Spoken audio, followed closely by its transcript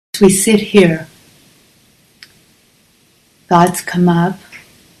As we sit here, thoughts come up,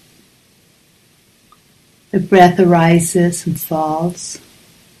 the breath arises and falls.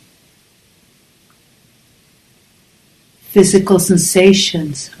 Physical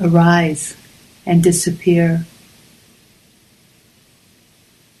sensations arise and disappear.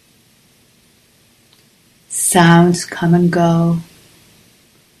 Sounds come and go.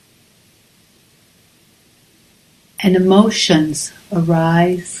 And emotions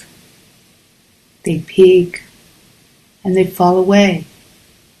arise, they peak, and they fall away.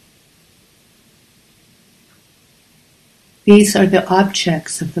 These are the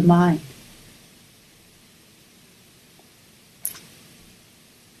objects of the mind.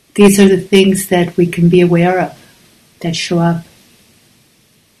 These are the things that we can be aware of, that show up.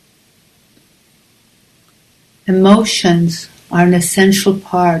 Emotions are an essential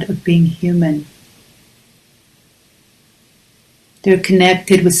part of being human. They're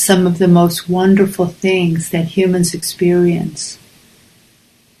connected with some of the most wonderful things that humans experience.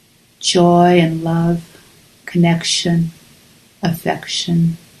 Joy and love, connection,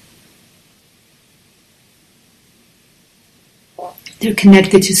 affection. They're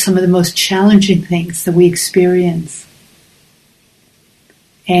connected to some of the most challenging things that we experience.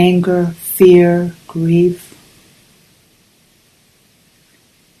 Anger, fear, grief.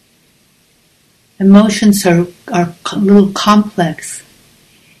 Emotions are a little complex.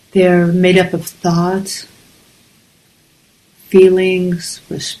 They're made up of thoughts, feelings,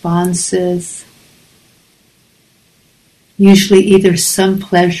 responses, usually either some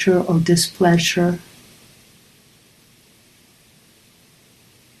pleasure or displeasure.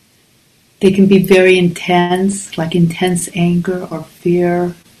 They can be very intense, like intense anger or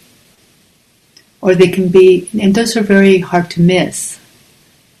fear, or they can be, and those are very hard to miss.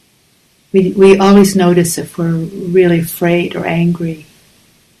 We always notice if we're really afraid or angry.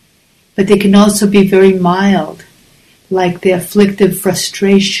 But they can also be very mild, like the afflictive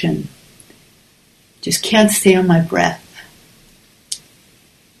frustration. Just can't stay on my breath.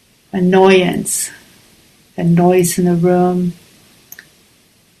 Annoyance, a noise in the room.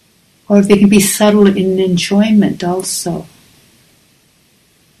 Or they can be subtle in enjoyment also.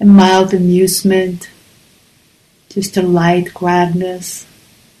 A mild amusement, just a light gladness.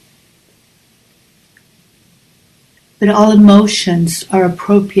 But all emotions are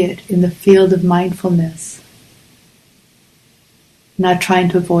appropriate in the field of mindfulness. Not trying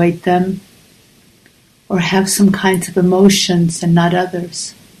to avoid them or have some kinds of emotions and not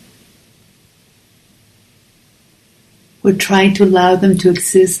others. We're trying to allow them to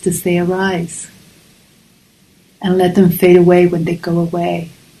exist as they arise and let them fade away when they go away,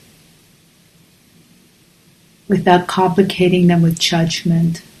 without complicating them with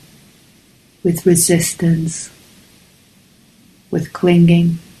judgment, with resistance, with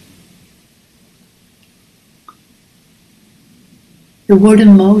clinging. The word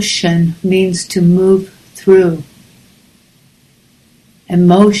emotion means to move through.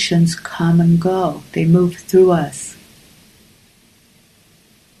 Emotions come and go. They move through us.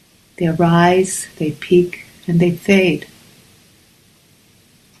 They arise, they peak, and they fade.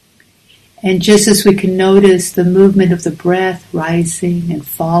 And just as we can notice the movement of the breath rising and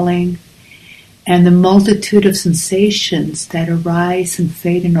falling, and the multitude of sensations that arise and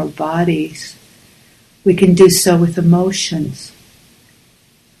fade in our bodies, we can do so with emotions,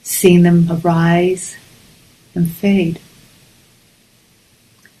 seeing them arise and fade.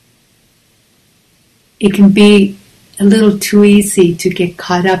 It can be a little too easy to get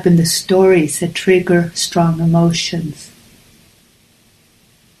caught up in the stories that trigger strong emotions.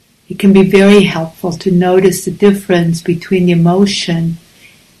 It can be very helpful to notice the difference between the emotion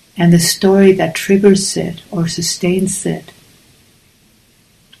and the story that triggers it or sustains it.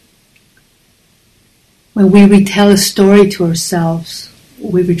 When we retell a story to ourselves,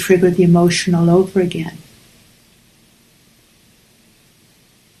 we re-trigger the emotion all over again.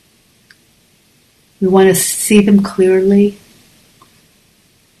 We want to see them clearly,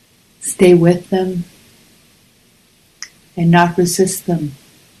 stay with them, and not resist them.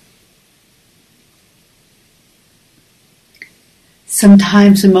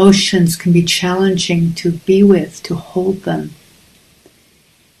 Sometimes emotions can be challenging to be with, to hold them.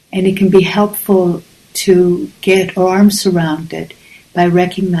 And it can be helpful to get our arms around it by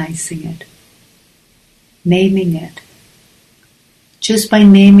recognizing it, naming it. Just by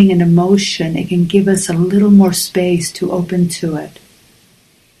naming an emotion, it can give us a little more space to open to it.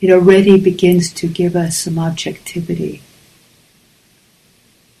 It already begins to give us some objectivity.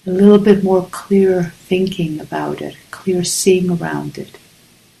 A little bit more clear thinking about it, clear seeing around it.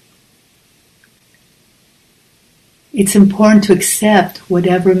 it's important to accept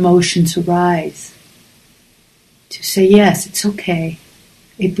whatever emotions arise. To say, yes, it's okay.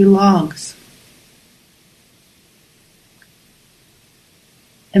 It belongs.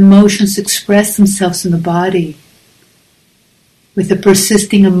 Emotions express themselves in the body. With a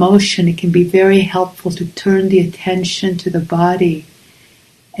persisting emotion, it can be very helpful to turn the attention to the body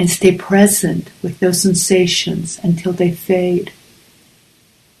and stay present with those sensations until they fade.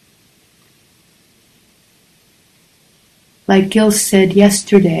 Like Gil said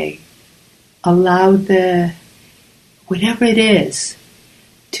yesterday, allow whatever it is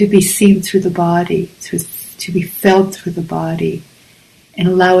to be seen through the body, to be felt through the body, and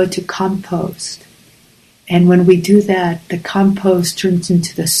allow it to compost. And when we do that, the compost turns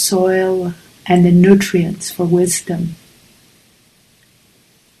into the soil and the nutrients for wisdom.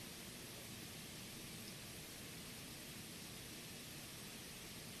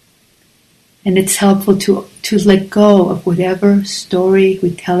 And it's helpful to let go of whatever story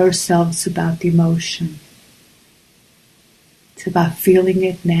we tell ourselves about the emotion. It's about feeling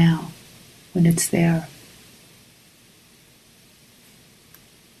it now, when it's there.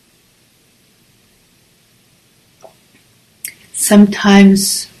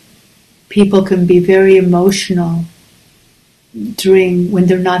 Sometimes people can be very emotional when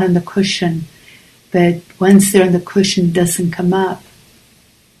they're not on the cushion, but once they're on the cushion, it doesn't come up.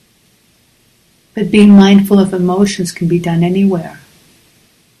 But being mindful of emotions can be done anywhere.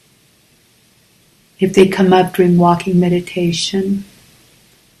 If they come up during walking meditation,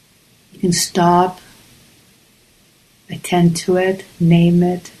 you can stop, attend to it, name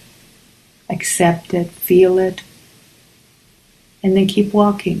it, accept it, feel it, and then keep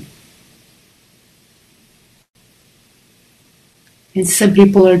walking. And some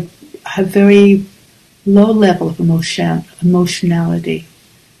people have very low level of emotionality.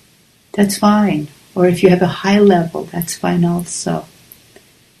 That's fine. Or if you have a high level, that's fine also.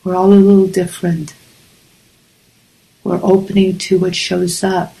 We're all a little different. We're opening to what shows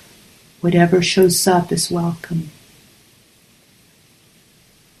up. Whatever shows up is welcome.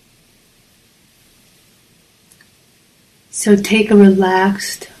 So take a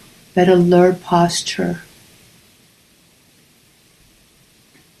relaxed but alert posture.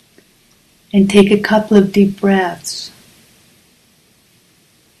 And take a couple of deep breaths.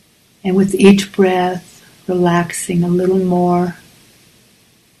 And with each breath, relaxing a little more,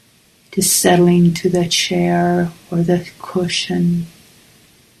 just settling to the chair or the cushion,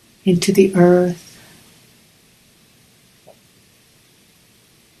 into the earth.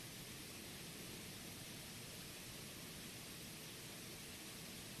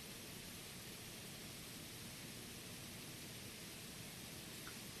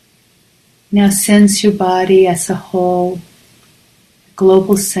 Now sense your body as a whole, a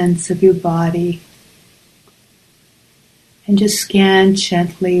global sense of your body. And just scan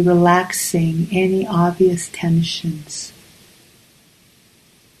gently, relaxing any obvious tensions.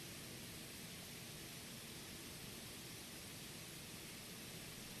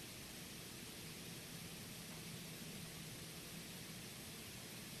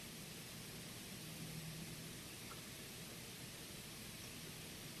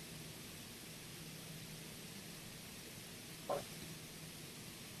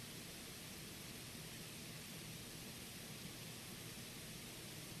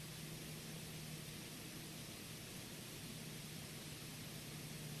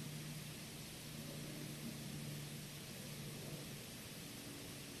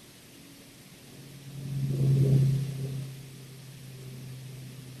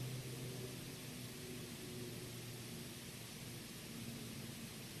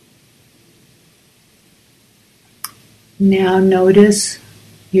 Now notice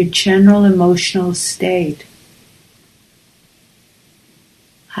your general emotional state.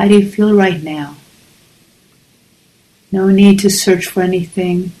 How do you feel right now? No need to search for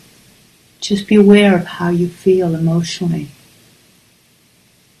anything. Just be aware of how you feel emotionally.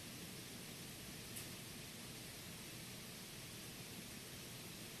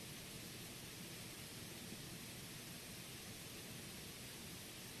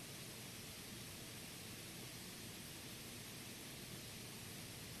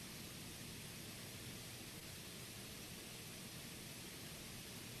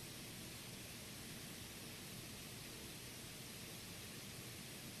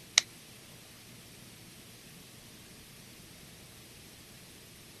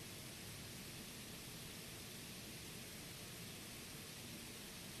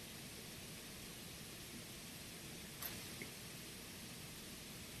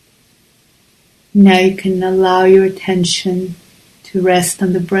 Now you can allow your attention to rest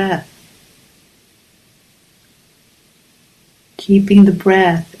on the breath. keeping the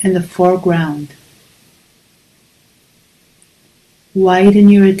breath in the foreground. Widen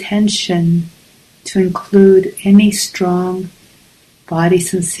your attention to include any strong body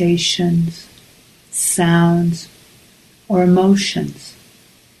sensations, sounds, or emotions.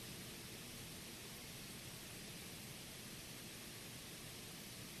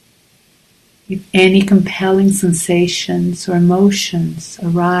 If any compelling sensations or emotions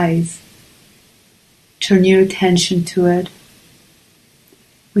arise, turn your attention to it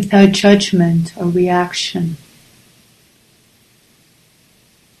without judgment or reaction.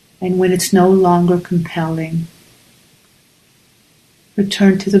 And when it's no longer compelling,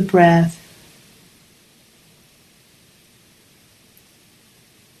 return to the breath.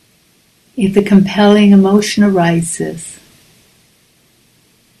 If a compelling emotion arises,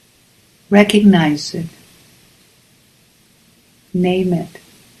 recognize it, name it,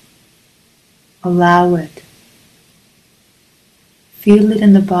 allow it, feel it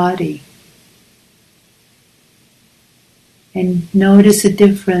in the body, and notice the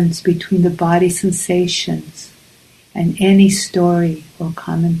difference between the body sensations and any story or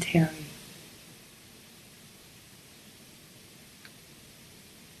commentary.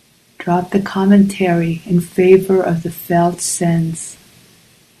 Drop the commentary in favor of the felt sense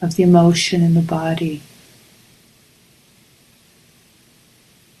of the emotion in the body.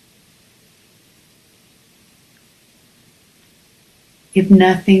 If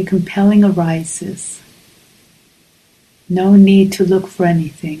nothing compelling arises, no need to look for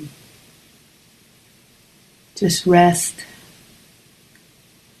anything. Just rest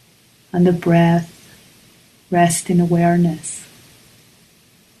on the breath, rest in awareness.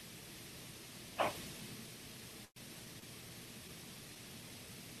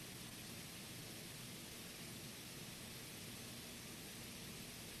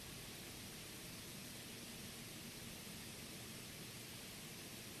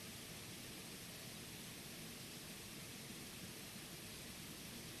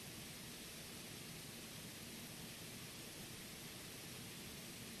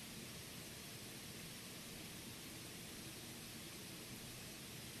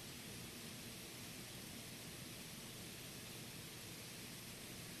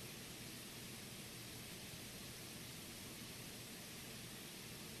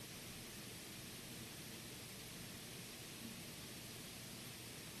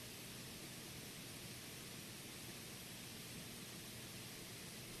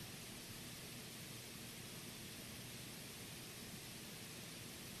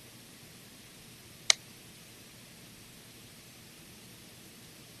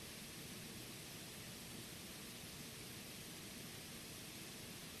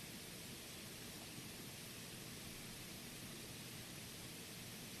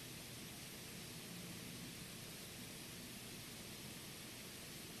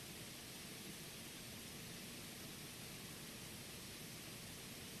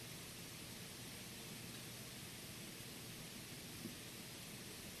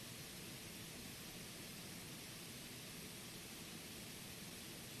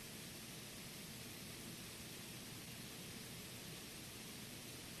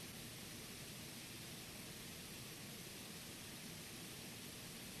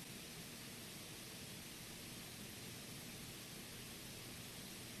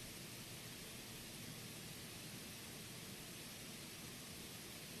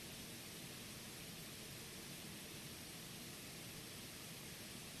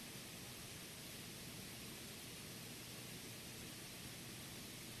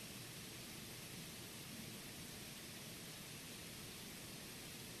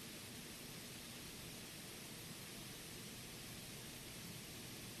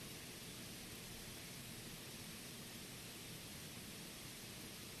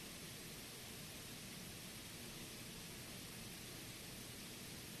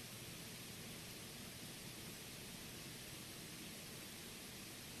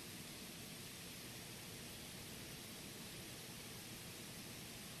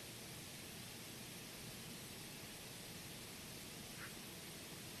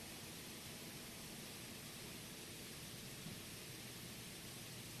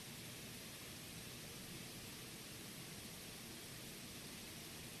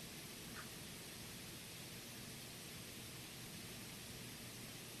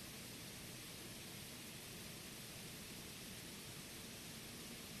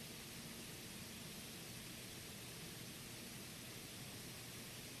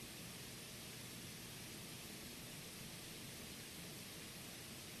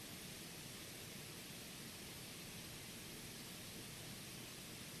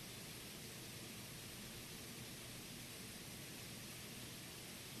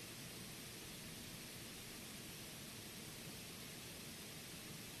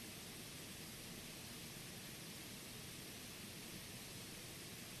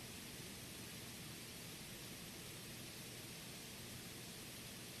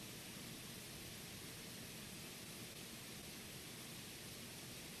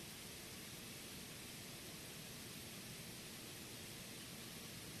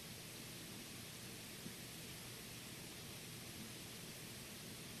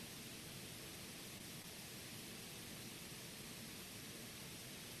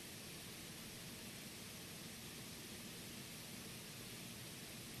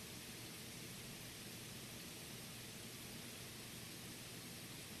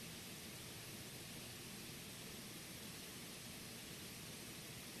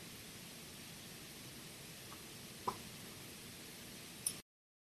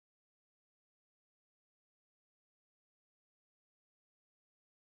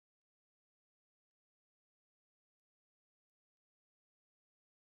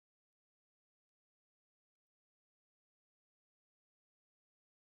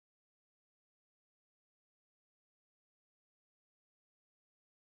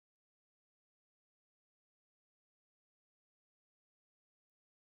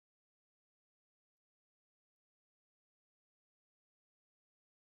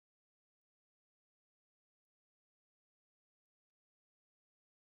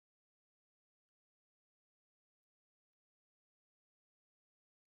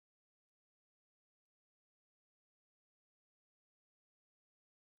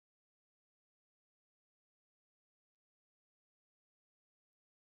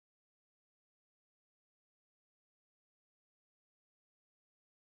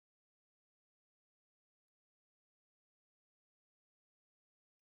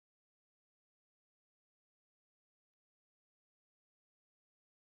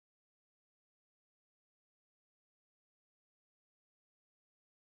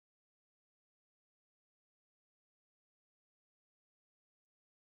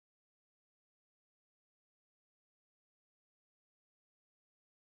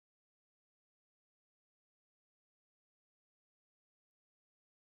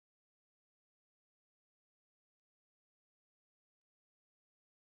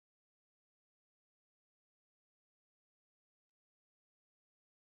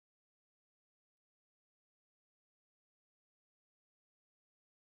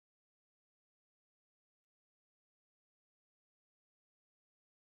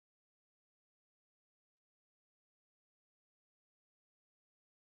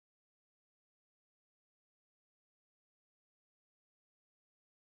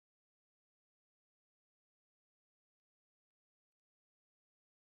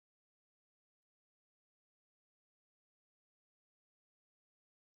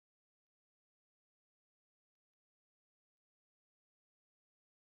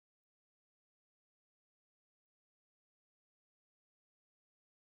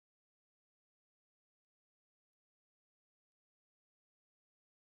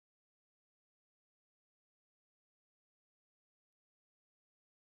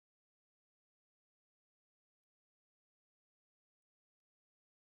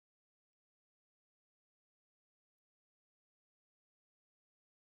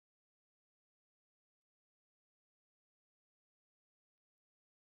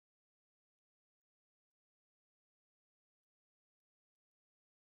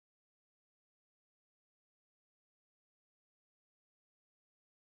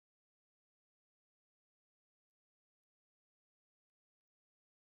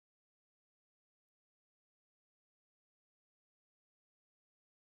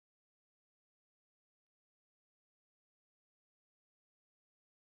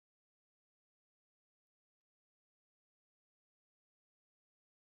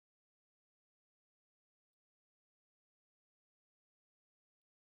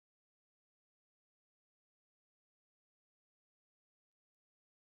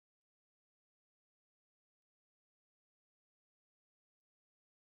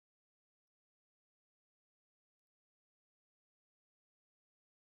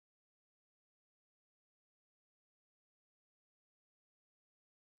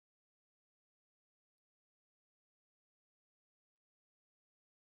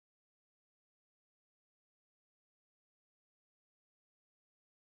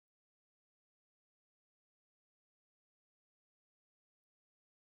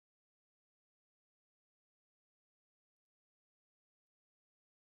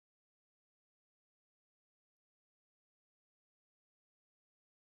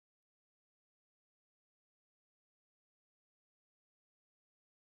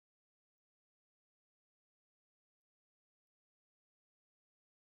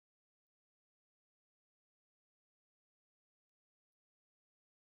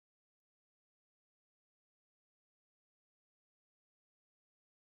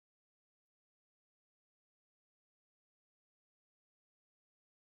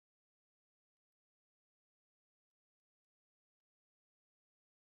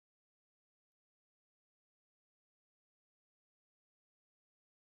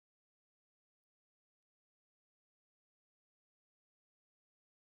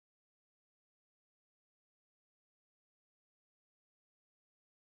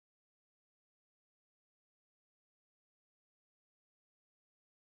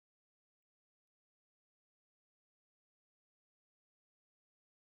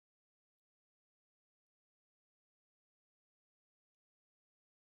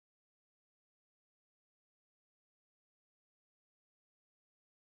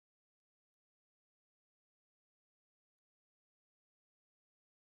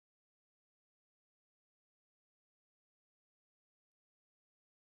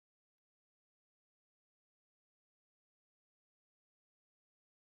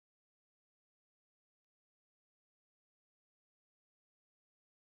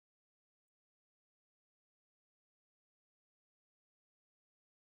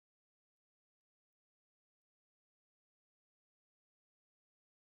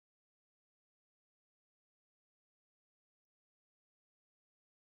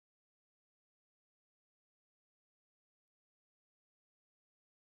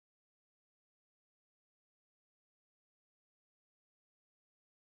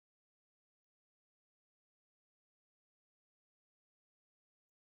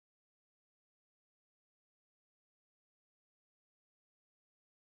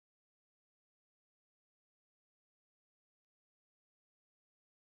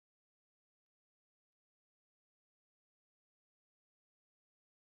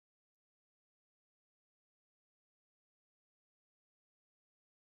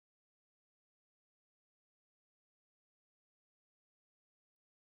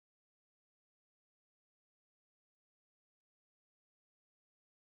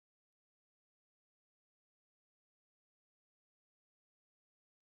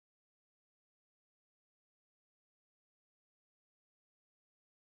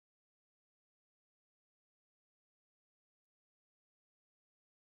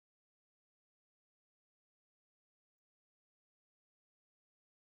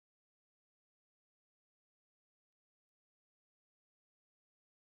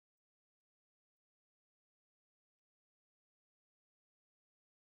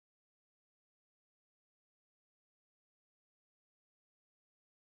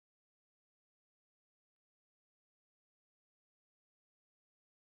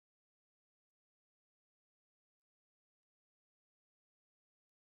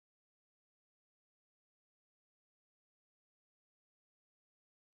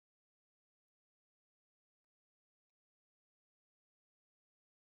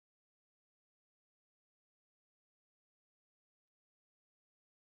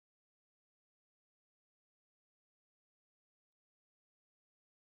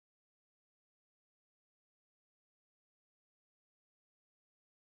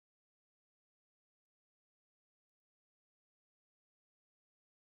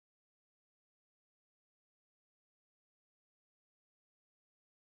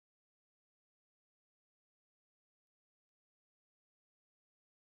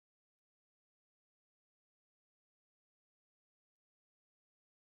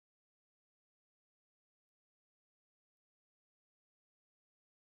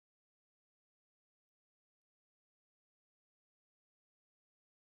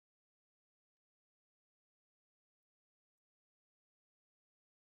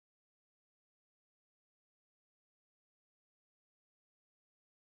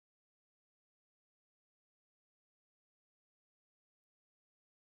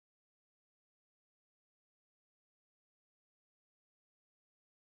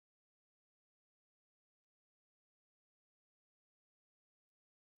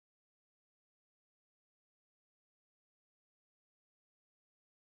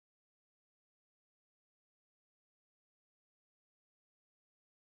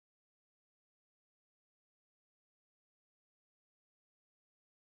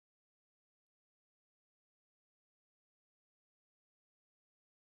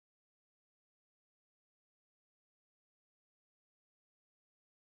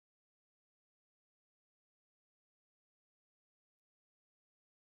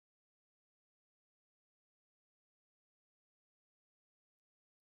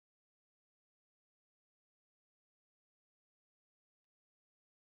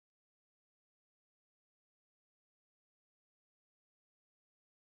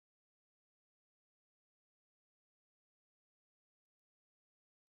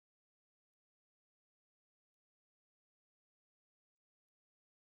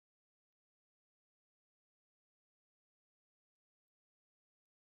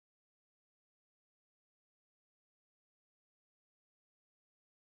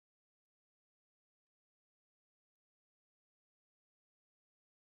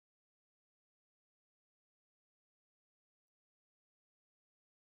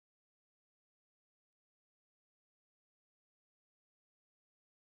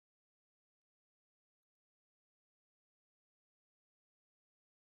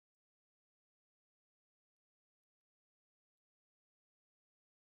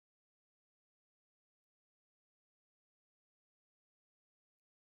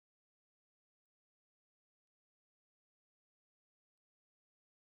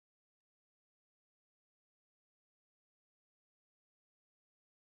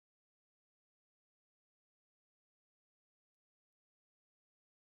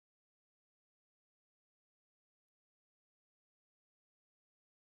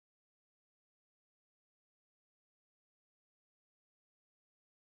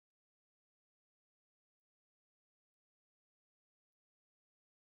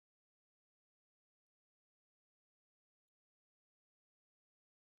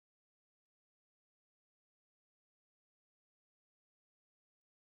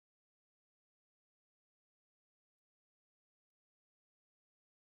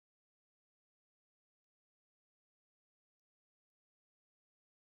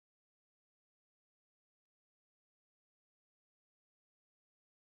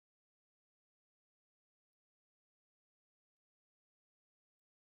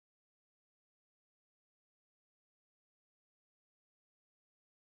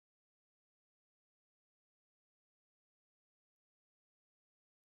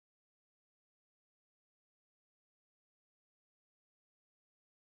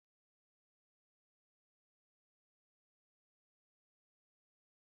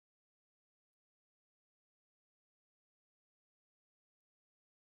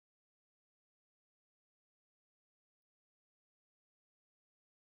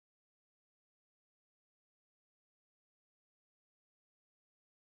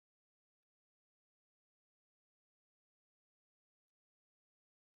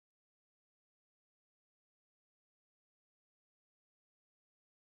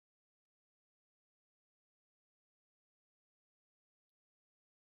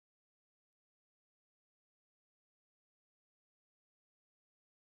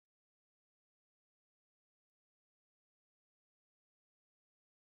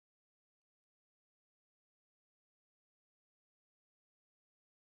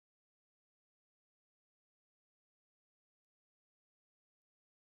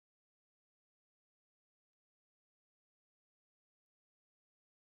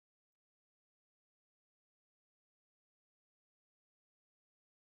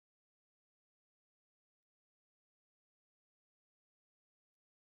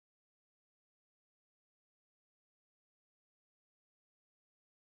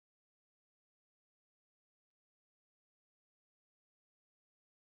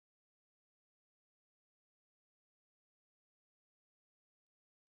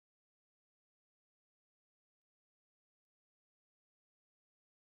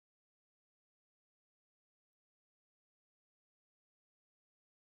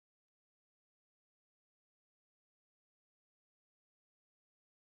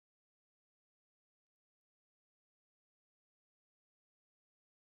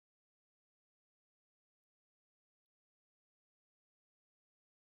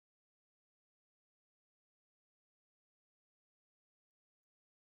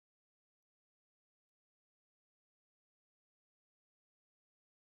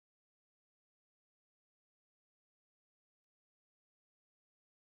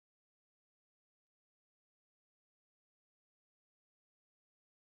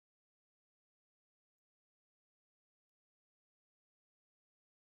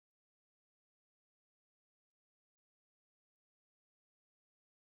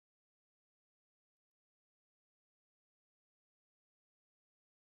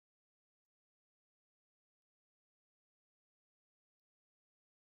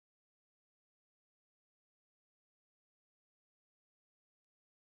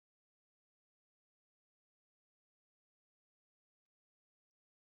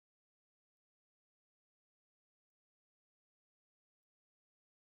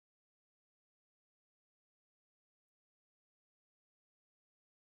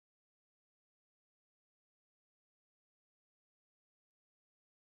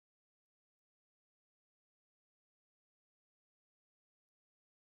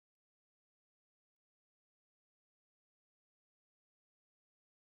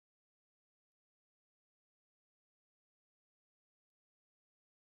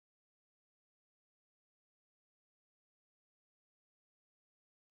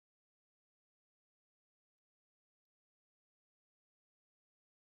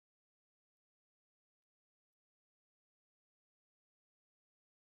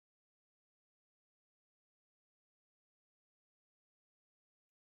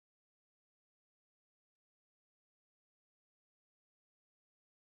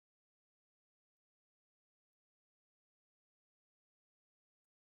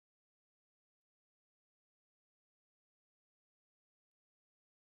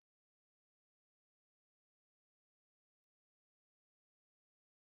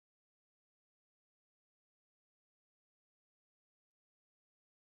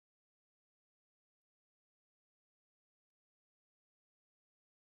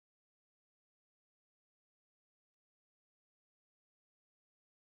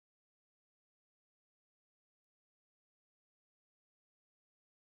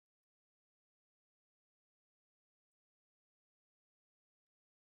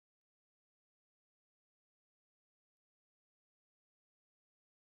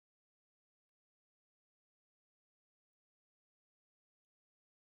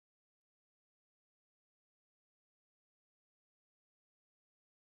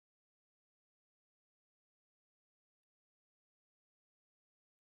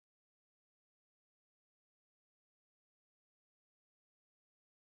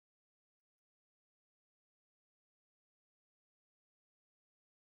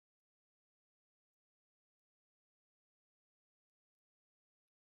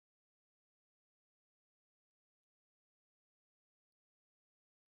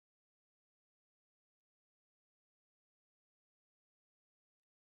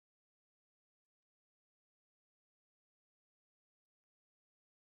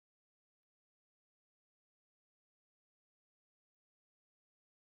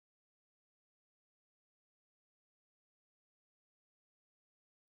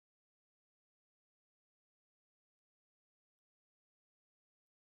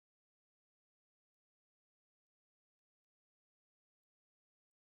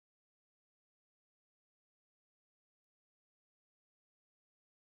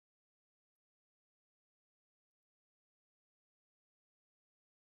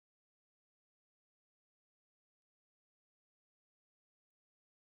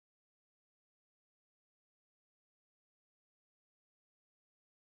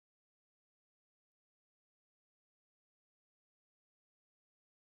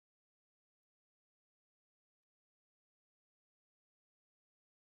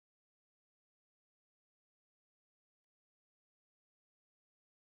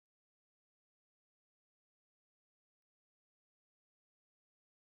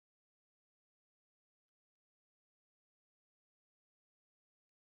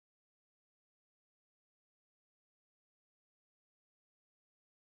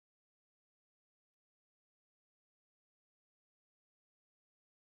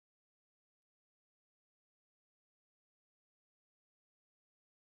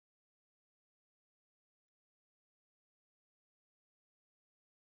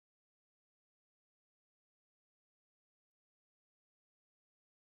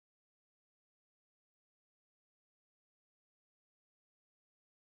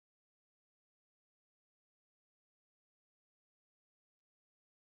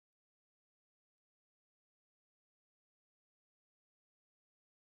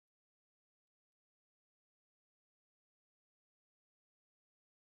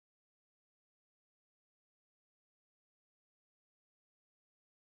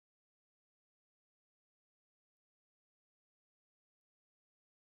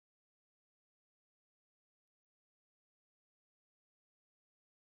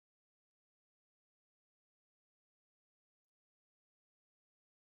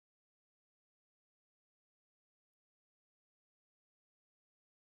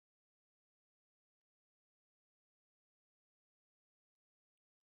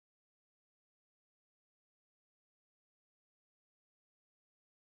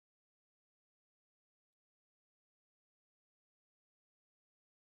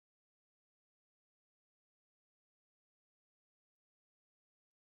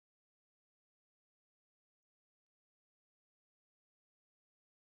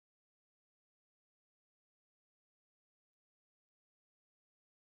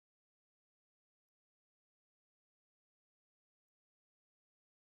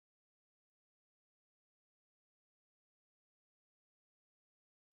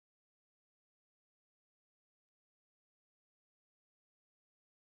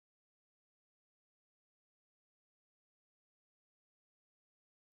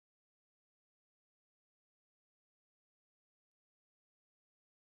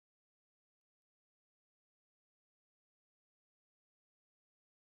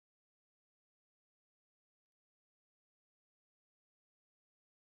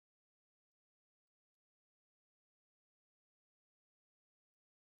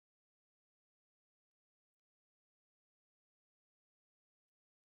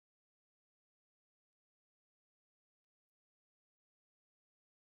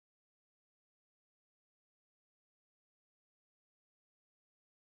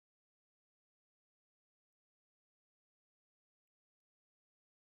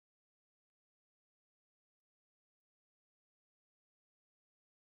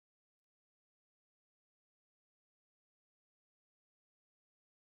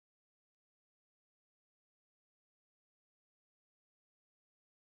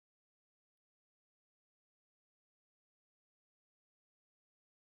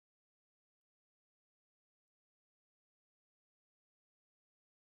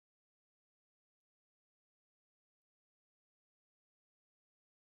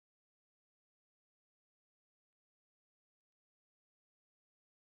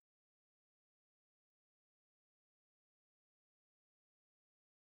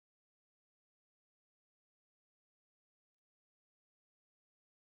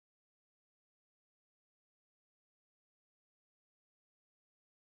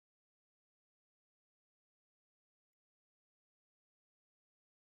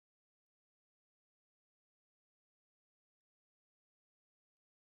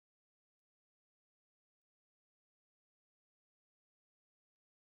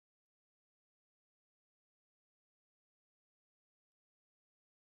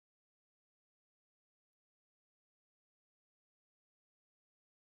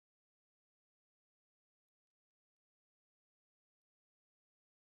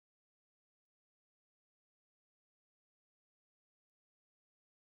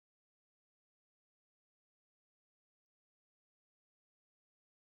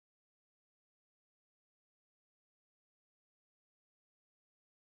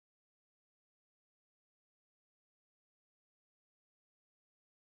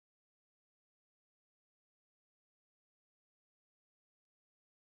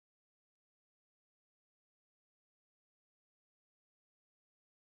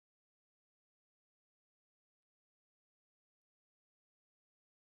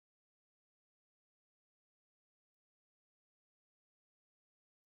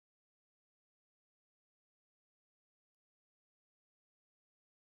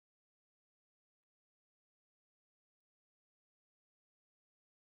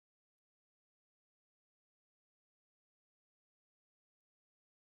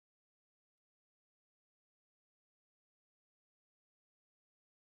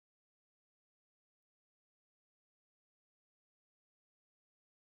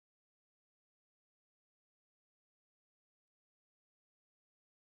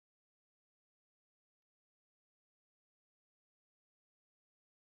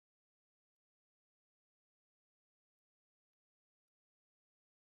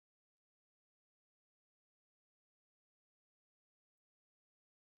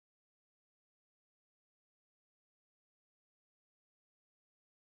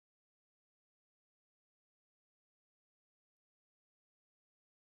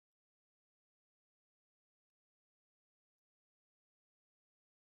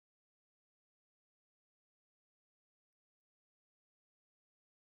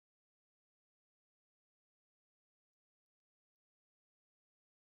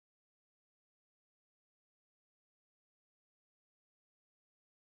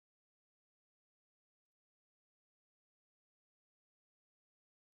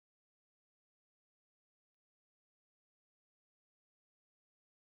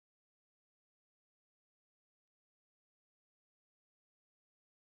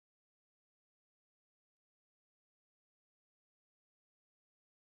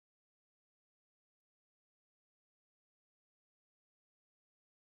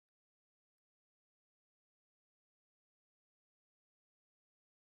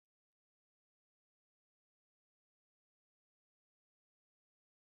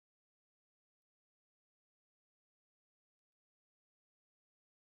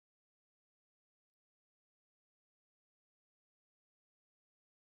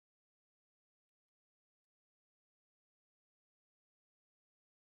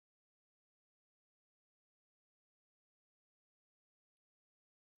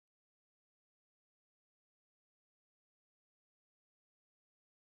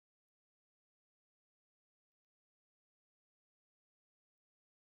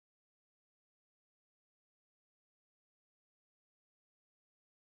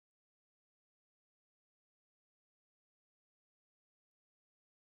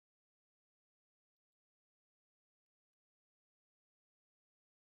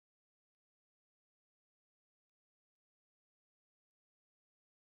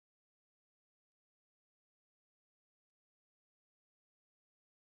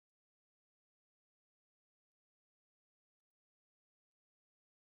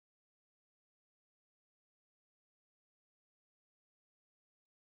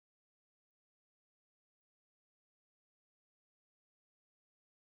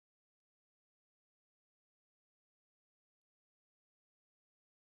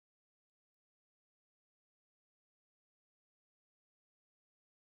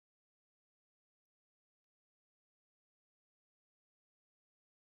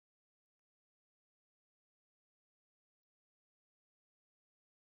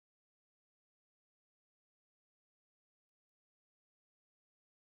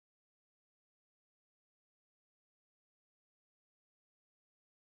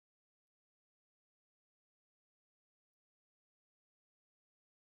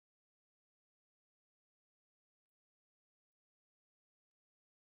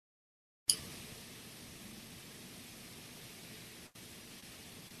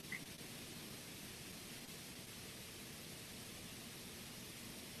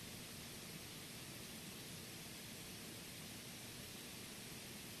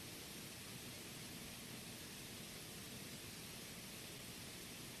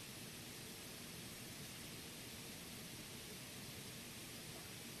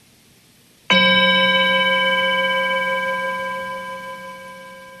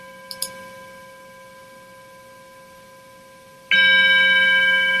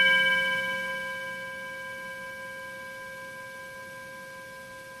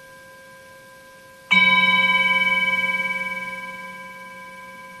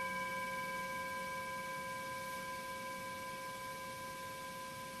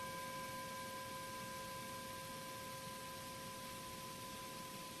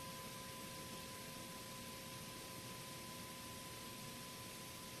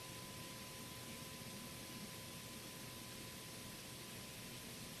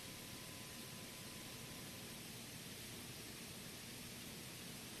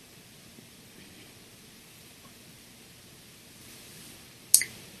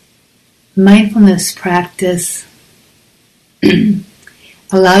 Mindfulness practice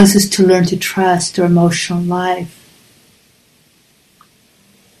allows us to learn to trust our emotional life,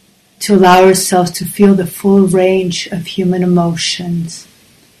 to allow ourselves to feel the full range of human emotions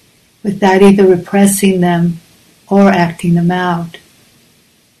without either repressing them or acting them out.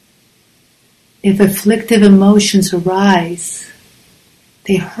 If afflictive emotions arise,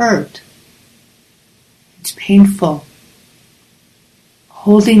 they hurt. It's painful.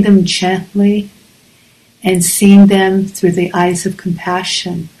 Holding them gently and seeing them through the eyes of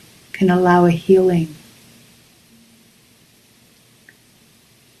compassion can allow a healing.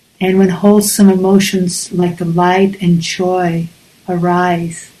 And when wholesome emotions like delight and joy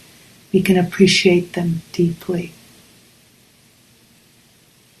arise, we can appreciate them deeply.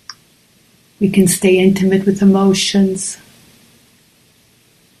 We can stay intimate with emotions,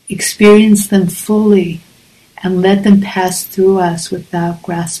 experience them fully, and let them pass through us without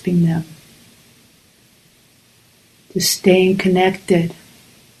grasping them. Just staying connected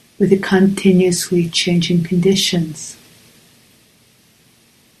with the continuously changing conditions.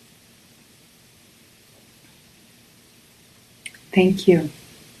 Thank you.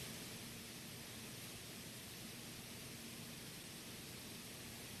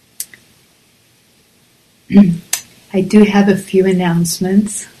 I do have a few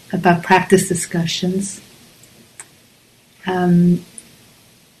announcements about practice discussions.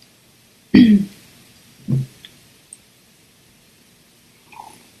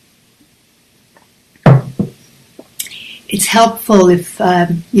 It's helpful if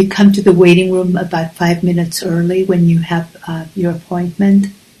you come to the waiting room about 5 minutes early when you have your appointment.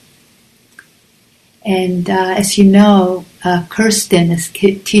 And as you know, Kirsten, as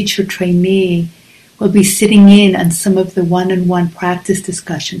teacher trainee, will be sitting in on some of the one-on-one practice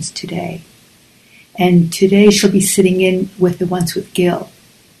discussions today. And today she'll be sitting in with the ones with Gil.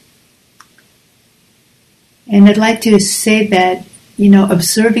 And I'd like to say that,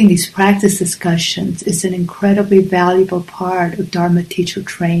 observing these practice discussions is an incredibly valuable part of Dharma teacher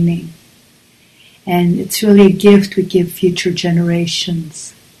training. And it's really a gift we give future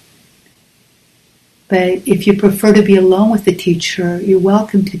generations. But if you prefer to be alone with the teacher, you're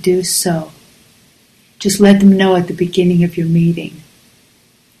welcome to do so. Just let them know at the beginning of your meeting.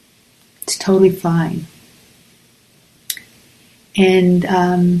 It's totally fine. And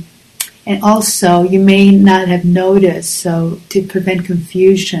also, you may not have noticed, so to prevent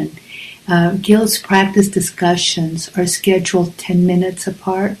confusion, Gil's practice discussions are scheduled 10 minutes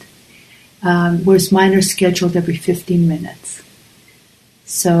apart, whereas mine are scheduled every 15 minutes.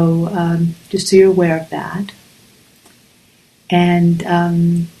 So just so you're aware of that. And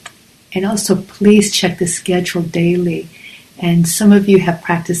also, please check the schedule daily. And some of you have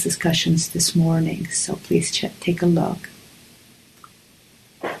practice discussions this morning, so please take a look.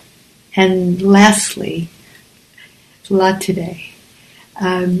 And lastly, a lot today.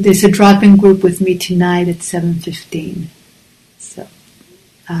 There's a drop-in group with me tonight at 7:15. So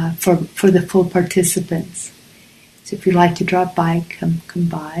for the full participants. So if you'd like to drop by, come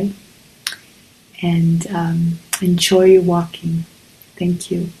by, and enjoy your walking.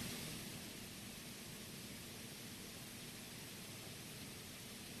 Thank you.